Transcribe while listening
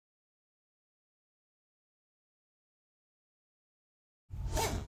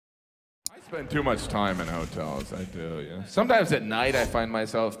spend too much time in hotels, I do, yeah. Sometimes at night I find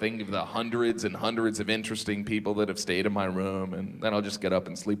myself thinking of the hundreds and hundreds of interesting people that have stayed in my room, and then I'll just get up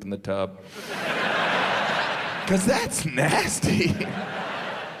and sleep in the tub. Because that's nasty.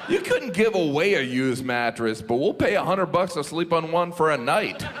 You couldn't give away a used mattress, but we'll pay $100 to sleep on one for a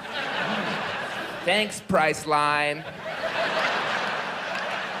night. Thanks, Priceline.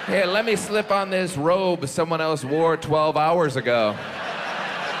 Here, let me slip on this robe someone else wore 12 hours ago.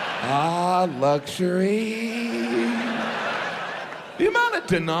 Ah, luxury. The amount of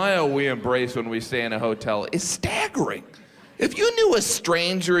denial we embrace when we stay in a hotel is staggering. If you knew a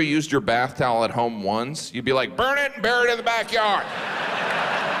stranger used your bath towel at home once, you'd be like, burn it and bury it in the backyard.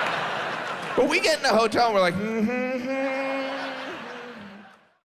 But we get in a hotel and we're like,